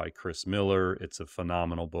War by Chris Miller. It's a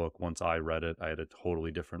phenomenal book. Once I read it, I had a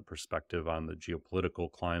totally different perspective on the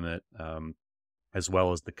geopolitical climate, as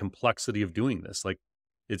well as the complexity of doing this.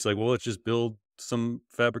 It's like, well, let's just build some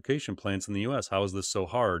fabrication plants in the US. How is this so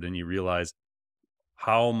hard? And you realize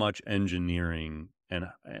how much engineering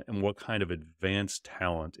and what kind of advanced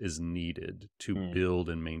talent is needed to build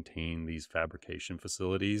and maintain these fabrication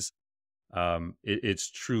facilities. It's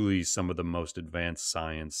truly some of the most advanced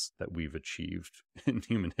science that we've achieved in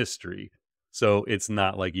human history. So it's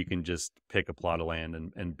not like you can just pick a plot of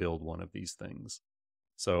land and build one of these things.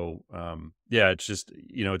 So it's just,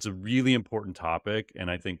 it's a really important topic, and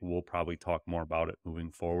I think we'll probably talk more about it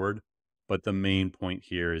moving forward. But the main point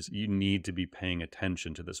here is you need to be paying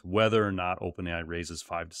attention to this. Whether or not OpenAI raises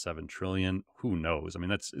 5 to 7 trillion, who knows? I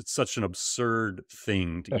mean, it's such an absurd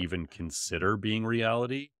thing to even consider being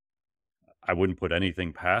reality. I wouldn't put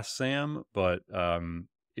anything past Sam, but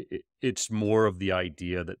it's more of the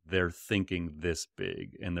idea that they're thinking this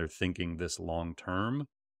big and they're thinking this long term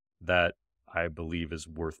that I believe is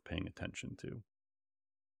worth paying attention to.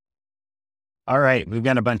 All right. We've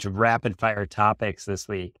got a bunch of rapid fire topics this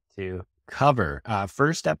week to cover.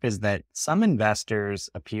 First up is that some investors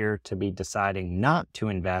appear to be deciding not to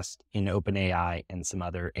invest in OpenAI and some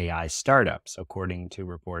other AI startups, according to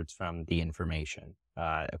reports from The Information.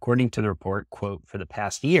 According to the report, quote, "For the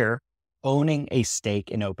past year, owning a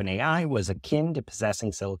stake in OpenAI was akin to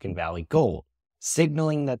possessing Silicon Valley gold,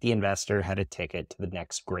 signaling that the investor had a ticket to the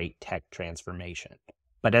next great tech transformation.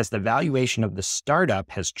 But as the valuation of the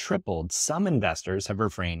startup has tripled, some investors have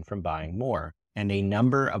refrained from buying more, and a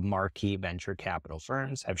number of marquee venture capital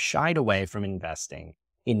firms have shied away from investing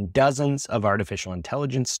in dozens of artificial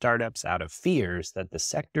intelligence startups out of fears that the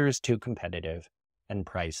sector is too competitive and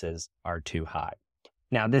prices are too high."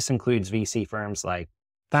 Now, this includes VC firms like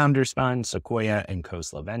Founders Fund, Sequoia, and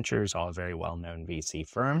Khosla Ventures, all very well-known VC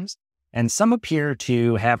firms. And some appear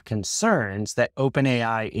to have concerns that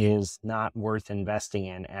OpenAI is not worth investing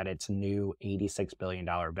in at its new $86 billion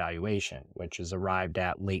valuation, which is arrived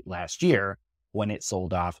at late last year, when it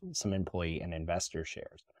sold off some employee and investor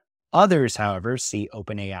shares. Others, however, see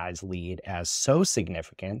OpenAI's lead as so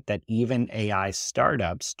significant that even AI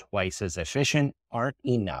startups twice as efficient aren't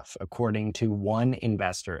enough, according to one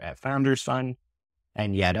investor at Founders Fund,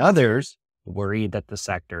 and yet others worry that the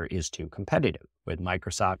sector is too competitive. With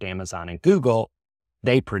Microsoft, Amazon, and Google,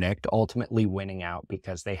 they predict ultimately winning out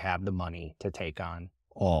because they have the money to take on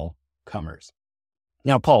all comers.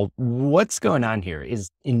 Now, Paul, what's going on here? Is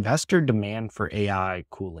investor demand for AI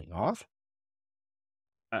cooling off?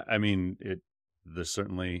 I mean, there's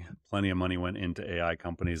certainly plenty of money went into AI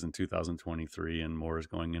companies in 2023, and more is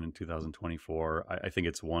going in 2024. I think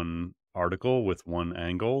it's one article with one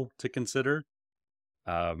angle to consider.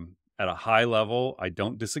 At a high level, I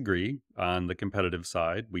don't disagree on the competitive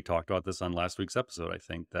side. We talked about this on last week's episode. I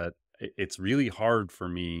think that it's really hard for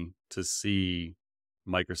me to see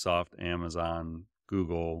Microsoft, Amazon,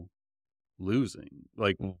 Google losing.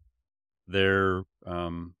 Like there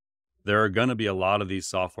are going to be a lot of these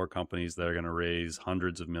software companies that are going to raise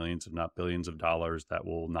hundreds of millions, if not billions of dollars that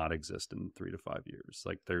will not exist in 3 to 5 years.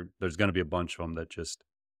 Like there's going to be a bunch of them that just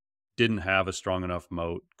didn't have a strong enough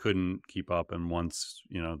moat, couldn't keep up. And once,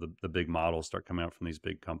 the big models start coming out from these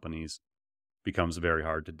big companies, becomes very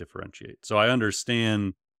hard to differentiate. So I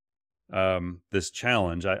understand this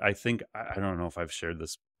challenge. I think, I don't know if I've shared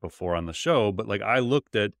this before on the show, but like I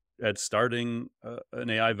looked at starting an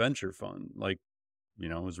AI venture fund, like,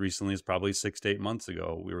 as recently as probably 6 to 8 months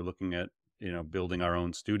ago. We were looking at, building our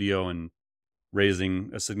own studio and raising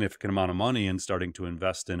a significant amount of money and starting to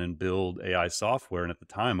invest in and build AI software. And at the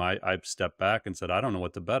time, I stepped back and said, I don't know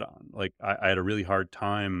what to bet on. Like I had a really hard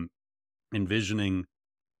time envisioning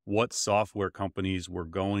what software companies were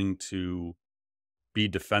going to be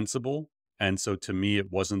defensible. And so to me, it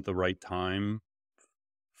wasn't the right time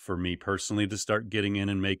for me personally to start getting in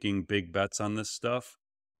and making big bets on this stuff,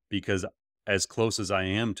 because as close as I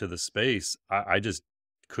am to the space, I just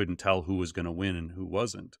couldn't tell who was going to win and who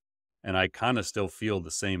wasn't. And I kind of still feel the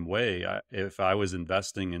same way. If I was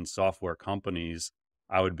investing in software companies,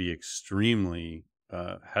 I would be extremely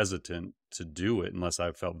hesitant to do it unless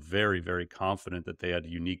I felt very, very confident that they had a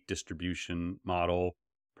unique distribution model,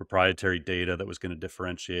 proprietary data that was going to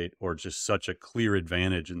differentiate, or just such a clear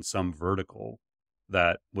advantage in some vertical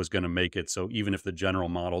that was going to make it so even if the general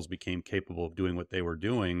models became capable of doing what they were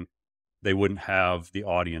doing, they wouldn't have the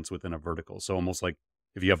audience within a vertical. So almost like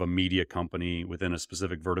if you have a media company within a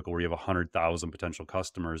specific vertical where you have 100,000 potential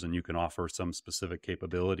customers and you can offer some specific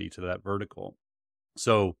capability to that vertical.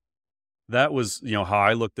 So that was, how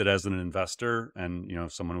I looked at it as an investor and,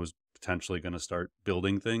 someone who was potentially going to start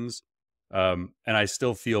building things. And I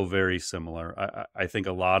still feel very similar. I think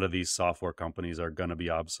a lot of these software companies are going to be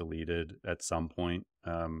obsoleted at some point.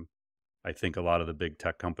 I think a lot of the big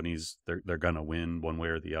tech companies, they're going to win one way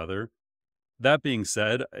or the other. That being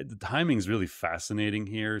said, the timing is really fascinating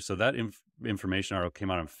here. So that information article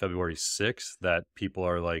came out on February 6th that people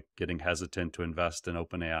are like getting hesitant to invest in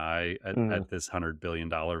OpenAI at this $100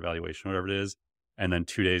 billion valuation, whatever it is. And then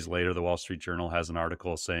 2 days later, the Wall Street Journal has an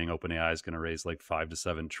article saying OpenAI is going to raise like 5 to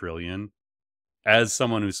 7 trillion. As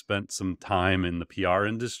someone who spent some time in the PR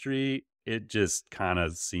industry, it just kind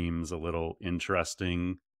of seems a little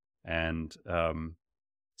interesting. And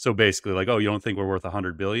so basically like, oh, you don't think we're worth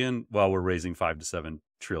 100 billion? Well, we're raising 5 to 7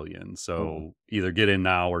 trillion. So either get in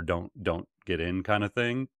now or don't get in, kind of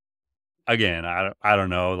thing. Again, I don't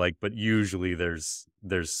know, like, but usually there's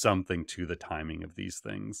something to the timing of these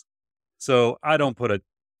things. So I don't put a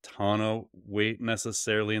ton of weight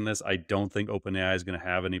necessarily in this. I don't think OpenAI is going to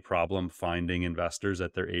have any problem finding investors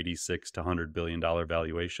at their 86 to $100 billion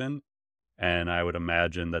valuation. And I would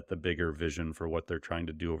imagine that the bigger vision for what they're trying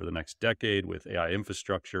to do over the next decade with AI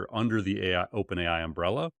infrastructure under the OpenAI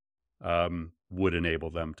umbrella would enable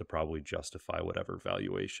them to probably justify whatever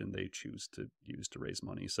valuation they choose to use to raise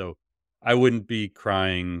money. So I wouldn't be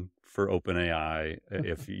crying for OpenAI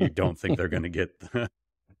if you don't think they're going to get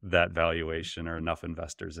that valuation or enough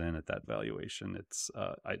investors in at that valuation. It's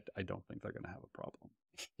I don't think they're going to have a problem.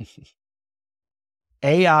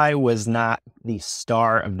 AI was not the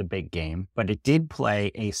star of the big game, but it did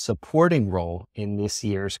play a supporting role in this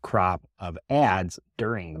year's crop of ads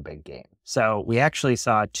during the big game. So we actually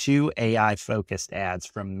saw 2 AI-focused ads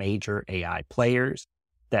from major AI players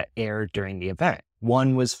that aired during the event.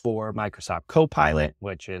 One was for Microsoft Copilot,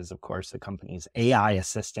 which is, of course, the company's AI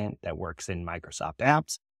assistant that works in Microsoft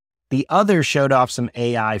apps. The other showed off some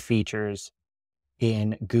AI features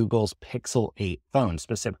in Google's Pixel 8 phone,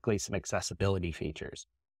 specifically some accessibility features.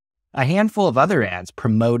 A handful of other ads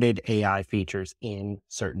promoted AI features in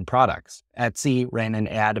certain products. Etsy ran an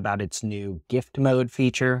ad about its new gift mode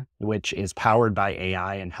feature, which is powered by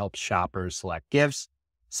AI and helps shoppers select gifts.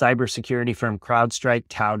 Cybersecurity firm CrowdStrike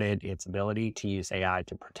touted its ability to use AI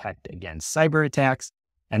to protect against cyber attacks.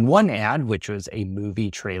 And one ad, which was a movie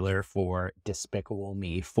trailer for Despicable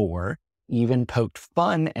Me 4, even poked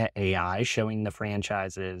fun at AI, showing the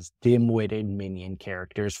franchise's dim-witted minion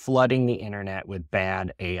characters flooding the internet with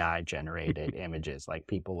bad AI-generated images, like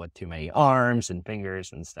people with too many arms and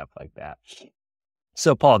fingers and stuff like that.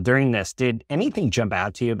 So, Paul, during this, did anything jump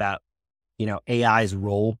out to you about, AI's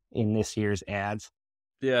role in this year's ads?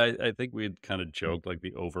 Yeah, I think we'd kind of joked like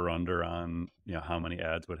the over under on, how many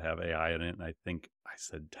ads would have AI in it. And I think I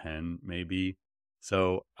said 10 maybe.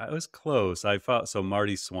 So I was close. I thought so.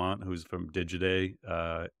 Marty Swant, who's from Digiday,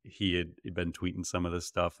 he had been tweeting some of this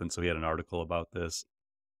stuff. And so he had an article about this.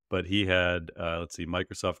 But he had, let's see,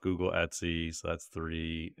 Microsoft, Google, Etsy. So that's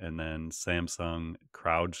 3. And then Samsung,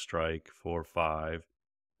 CrowdStrike, 4, 5.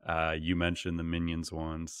 You mentioned the Minions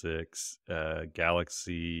one, 6.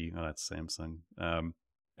 Galaxy, oh, that's Samsung.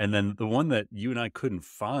 And then the one that you and I couldn't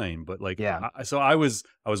find, but like, Yeah. so I was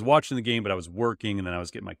watching the game, but I was working, and then I was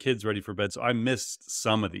getting my kids ready for bed, so I missed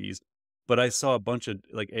some of these. But I saw a bunch of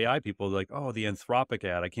like AI people like, oh, the Anthropic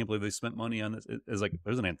ad. I can't believe they spent money on this. It's like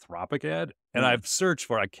there's an Anthropic ad, and I've searched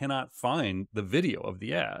for. I cannot find the video of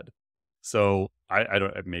the ad. So I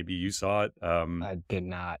don't. Maybe you saw it. I did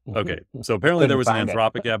not. Okay, so apparently there was an Couldn't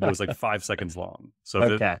find Anthropic ad, but it was like 5 seconds long. So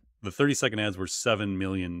Okay. the 30-second ads were $7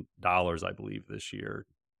 million, I believe, this year.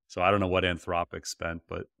 So I don't know what Anthropic spent,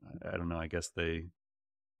 but I don't know. I guess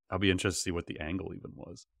I'll be interested to see what the angle even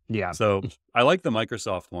was. Yeah. So I like the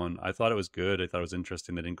Microsoft one. I thought it was good. I thought it was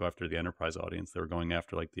interesting. They didn't go after the enterprise audience. They were going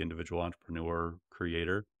after like the individual entrepreneur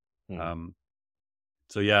creator.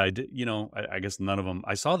 So yeah, I did, I guess none of them,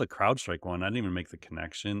 I saw the CrowdStrike one. I didn't even make the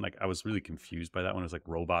connection. Like I was really confused by that one. It was like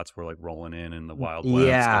robots were like rolling in the Wild West.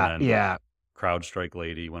 Yeah. And then Yeah. CrowdStrike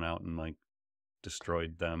lady went out and like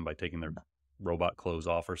destroyed them by taking their robot clothes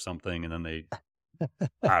off or something. And then they,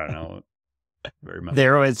 I don't know. Very much.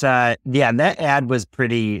 There was, that ad was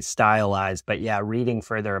pretty stylized, but yeah, reading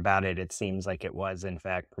further about it, it seems like it was in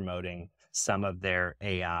fact promoting some of their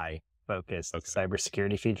AI focused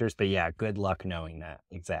cybersecurity features. But yeah, good luck knowing that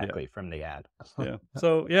exactly from the ad. Yeah.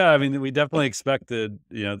 So yeah, I mean, we definitely expected,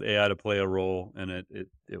 the AI to play a role, and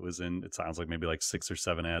it was in, it sounds like maybe like 6 or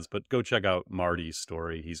 7 ads, but go check out Marty's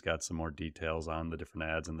story. He's got some more details on the different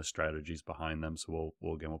ads and the strategies behind them. So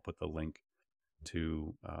we'll put the link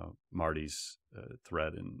to Marty's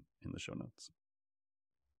thread in the show notes.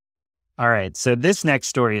 All right. So this next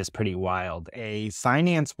story is pretty wild. A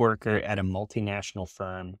finance worker at a multinational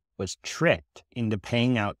firm was tricked into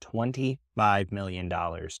paying out $25 million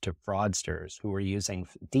to fraudsters who were using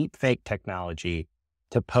deepfake technology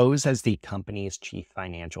to pose as the company's chief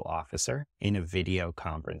financial officer in a video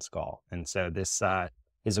conference call. And so this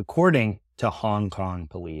is according to Hong Kong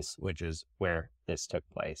police, which is where this took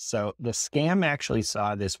place. So the scam actually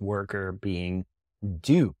saw this worker being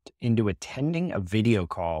duped into attending a video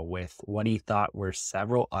call with what he thought were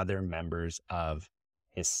several other members of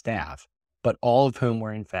his staff, but all of whom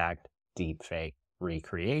were in fact deepfake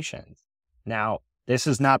recreations. Now, this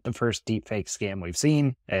is not the first deepfake scam we've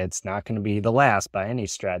seen. It's not going to be the last by any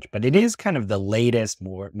stretch, but it is kind of the latest,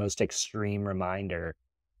 most extreme reminder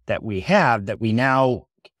that we now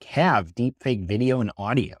have deepfake video and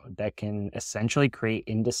audio that can essentially create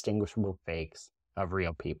indistinguishable fakes of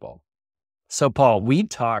real people. So, Paul, we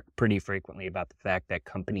talk pretty frequently about the fact that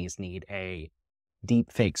companies need a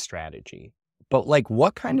deepfake strategy. But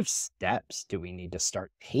what kind of steps do we need to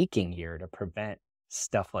start taking here to prevent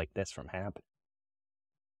stuff like this from happening?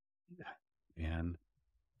 Man,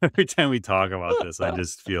 every time we talk about this, I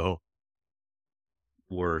just feel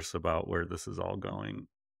worse about where this is all going.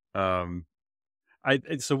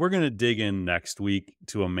 So we're going to dig in next week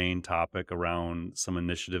to a main topic around some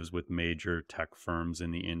initiatives with major tech firms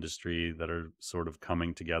in the industry that are sort of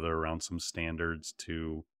coming together around some standards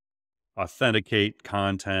to authenticate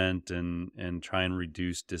content and try and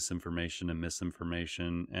reduce disinformation and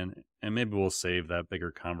misinformation. And maybe we'll save that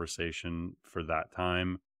bigger conversation for that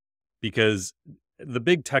time, because the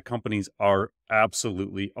big tech companies are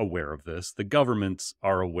absolutely aware of this. The governments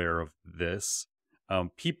are aware of this.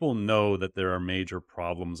 People know that there are major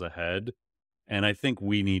problems ahead. And I think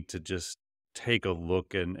we need to just take a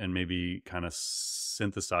look and maybe kind of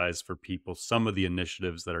synthesize for people some of the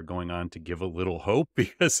initiatives that are going on to give a little hope,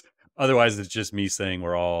 because otherwise it's just me saying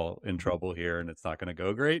we're all in trouble here and it's not going to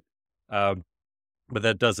go great. But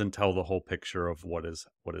that doesn't tell the whole picture of what is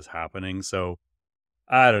happening. So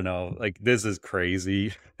I don't know. Like, this is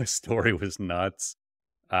crazy. The story was nuts.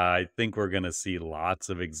 I think we're going to see lots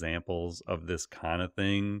of examples of this kind of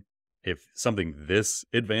thing. If something this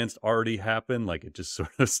advanced already happened, like it just sort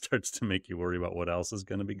of starts to make you worry about what else is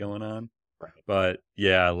going to be going on. Right. But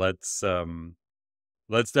yeah, let's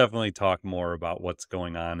definitely talk more about what's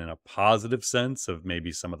going on in a positive sense of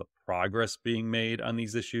maybe some of the progress being made on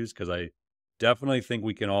these issues, because I definitely think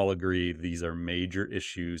we can all agree these are major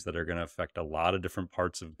issues that are going to affect a lot of different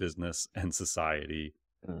parts of business and society.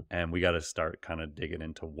 Mm. And we got to start kind of digging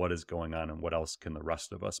into what is going on and what else can the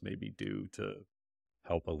rest of us maybe do to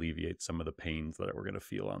help alleviate some of the pains that we're going to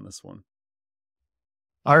feel on this one.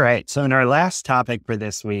 All right. So, in our last topic for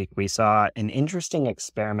this week, we saw an interesting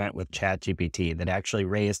experiment with ChatGPT that actually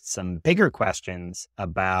raised some bigger questions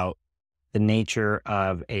about the nature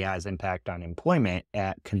of AI's impact on employment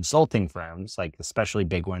at consulting firms, like especially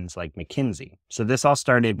big ones like McKinsey. So, this all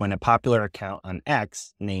started when a popular account on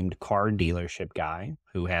X named Car Dealership Guy,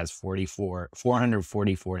 who has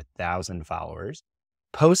 444,000 followers,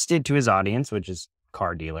 posted to his audience, which is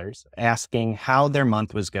car dealers, asking how their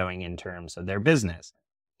month was going in terms of their business.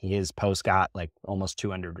 His post got like almost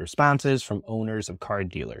 200 responses from owners of car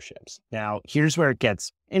dealerships. Now, here's where it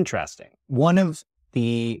gets interesting. One of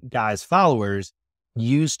the guy's followers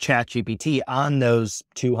used ChatGPT on those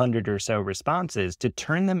 200 or so responses to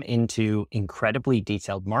turn them into incredibly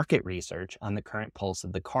detailed market research on the current pulse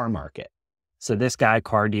of the car market. So this guy,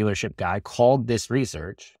 Car Dealership Guy, called this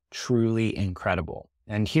research truly incredible.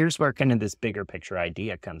 And here's where kind of this bigger picture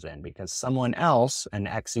idea comes in, because someone else, an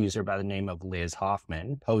ex-user by the name of Liz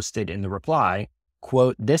Hoffman, posted in the reply,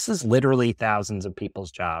 quote, "This is literally thousands of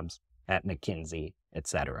people's jobs at McKinsey,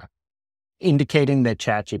 etc." Indicating that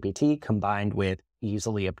ChatGPT combined with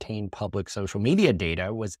easily obtained public social media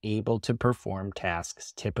data was able to perform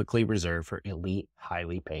tasks typically reserved for elite,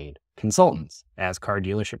 highly paid consultants. As Car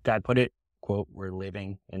Dealership Guy put it, quote, "We're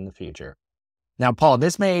living in the future." Now, Paul,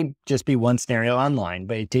 this may just be one scenario online,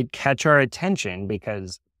 but it did catch our attention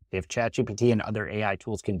because if ChatGPT and other AI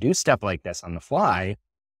tools can do stuff like this on the fly,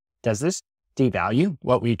 does this devalue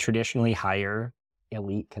what we traditionally hire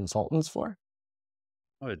elite consultants for?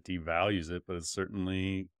 Oh, it devalues it, but it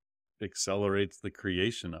certainly accelerates the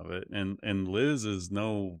creation of it. And Liz is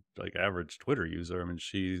no like average Twitter user. I mean,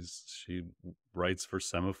 she writes for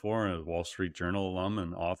Semaphore and a Wall Street Journal alum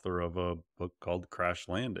and author of a book called Crash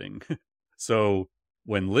Landing. So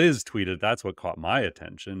when Liz tweeted, that's what caught my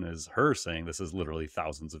attention, is her saying this is literally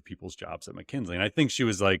thousands of people's jobs at McKinsey. And I think she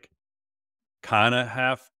was like kind of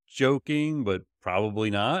half joking, but probably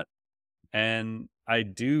not. And I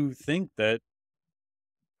do think that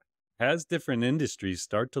as different industries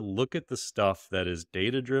start to look at the stuff that is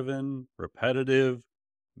data driven, repetitive,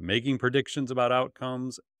 making predictions about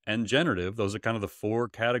outcomes, and generative, those are kind of the four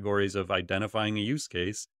categories of identifying a use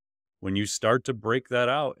case. When you start to break that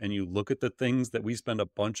out and you look at the things that we spend a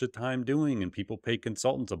bunch of time doing and people pay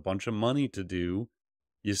consultants a bunch of money to do,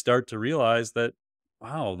 you start to realize that,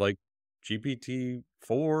 wow, like GPT-4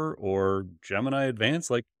 or Gemini Advanced,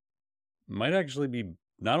 like might actually be,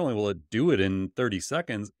 not only will it do it in 30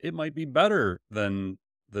 seconds, it might be better than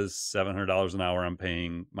the $700 an hour I'm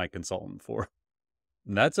paying my consultant for.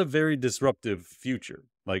 And that's a very disruptive future.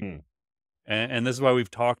 Like, Hmm. and this is why we've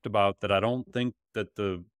talked about that. I don't think that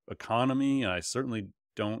the economy, and I certainly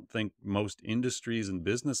don't think most industries and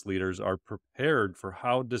business leaders are prepared for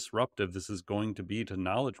how disruptive this is going to be to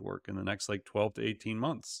knowledge work in the next like 12 to 18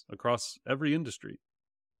 months across every industry.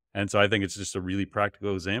 And so I think it's just a really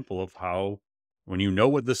practical example of how, when you know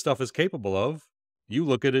what this stuff is capable of, you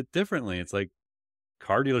look at it differently. It's like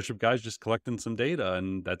car dealership guy's just collecting some data,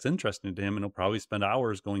 and that's interesting to him, and he'll probably spend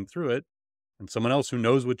hours going through it. And someone else who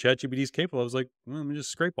knows what ChatGPT is capable of is like, well, let me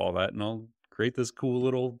just scrape all that, and I'll create this cool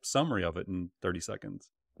little summary of it in 30 seconds.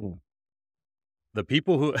 Hmm. The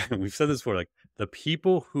people who, we've said this before, like the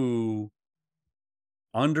people who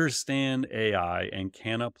understand AI and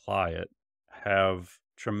can apply it have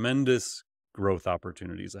tremendous growth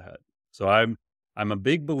opportunities ahead. So I'm a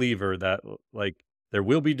big believer that like there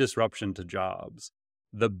will be disruption to jobs.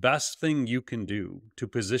 The best thing you can do to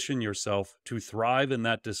position yourself to thrive in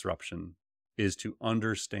that disruption is to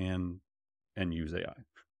understand and use AI.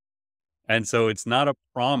 And so it's not a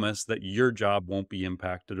promise that your job won't be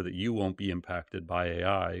impacted or that you won't be impacted by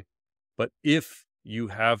AI. But if you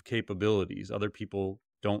have capabilities other people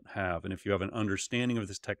don't have, and if you have an understanding of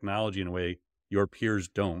this technology in a way your peers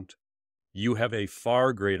don't, you have a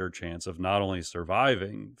far greater chance of not only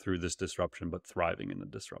surviving through this disruption, but thriving in the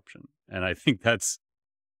disruption. And I think that's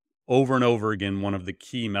over and over again one of the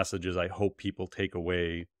key messages I hope people take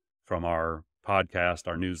away from our podcast,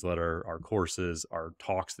 our newsletter, our courses, our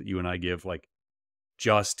talks that you and I give. Like,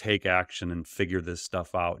 just take action and figure this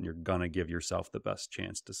stuff out, and you're going to give yourself the best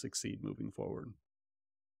chance to succeed moving forward.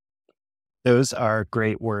 Those are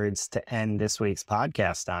great words to end this week's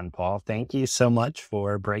podcast on, Paul. Thank you so much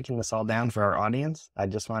for breaking this all down for our audience. I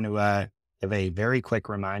just want to give a very quick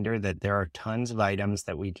reminder that there are tons of items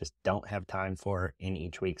that we just don't have time for in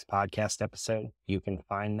each week's podcast episode. You can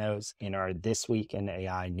find those in our This Week in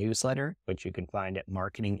AI newsletter, which you can find at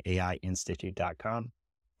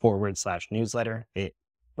marketingaiinstitute.com/newsletter. It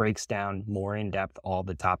breaks down more in depth all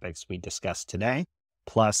the topics we discussed today,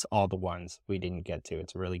 plus all the ones we didn't get to.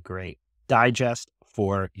 It's a really great digest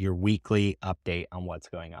for your weekly update on what's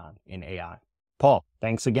going on in AI. Paul,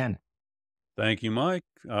 thanks again. Thank you, Mike.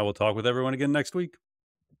 I will talk with everyone again next week.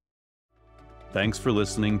 Thanks for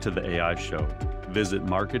listening to The AI Show. Visit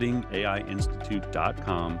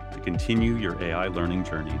marketingaiinstitute.com to continue your AI learning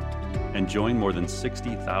journey and join more than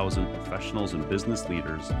 60,000 professionals and business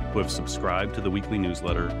leaders who have subscribed to the weekly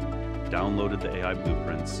newsletter, downloaded the AI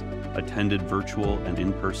blueprints, attended virtual and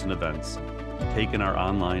in-person events, taken our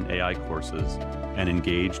online AI courses, and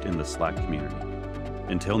engaged in the Slack community.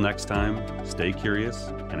 Until next time, stay curious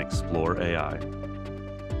and explore AI.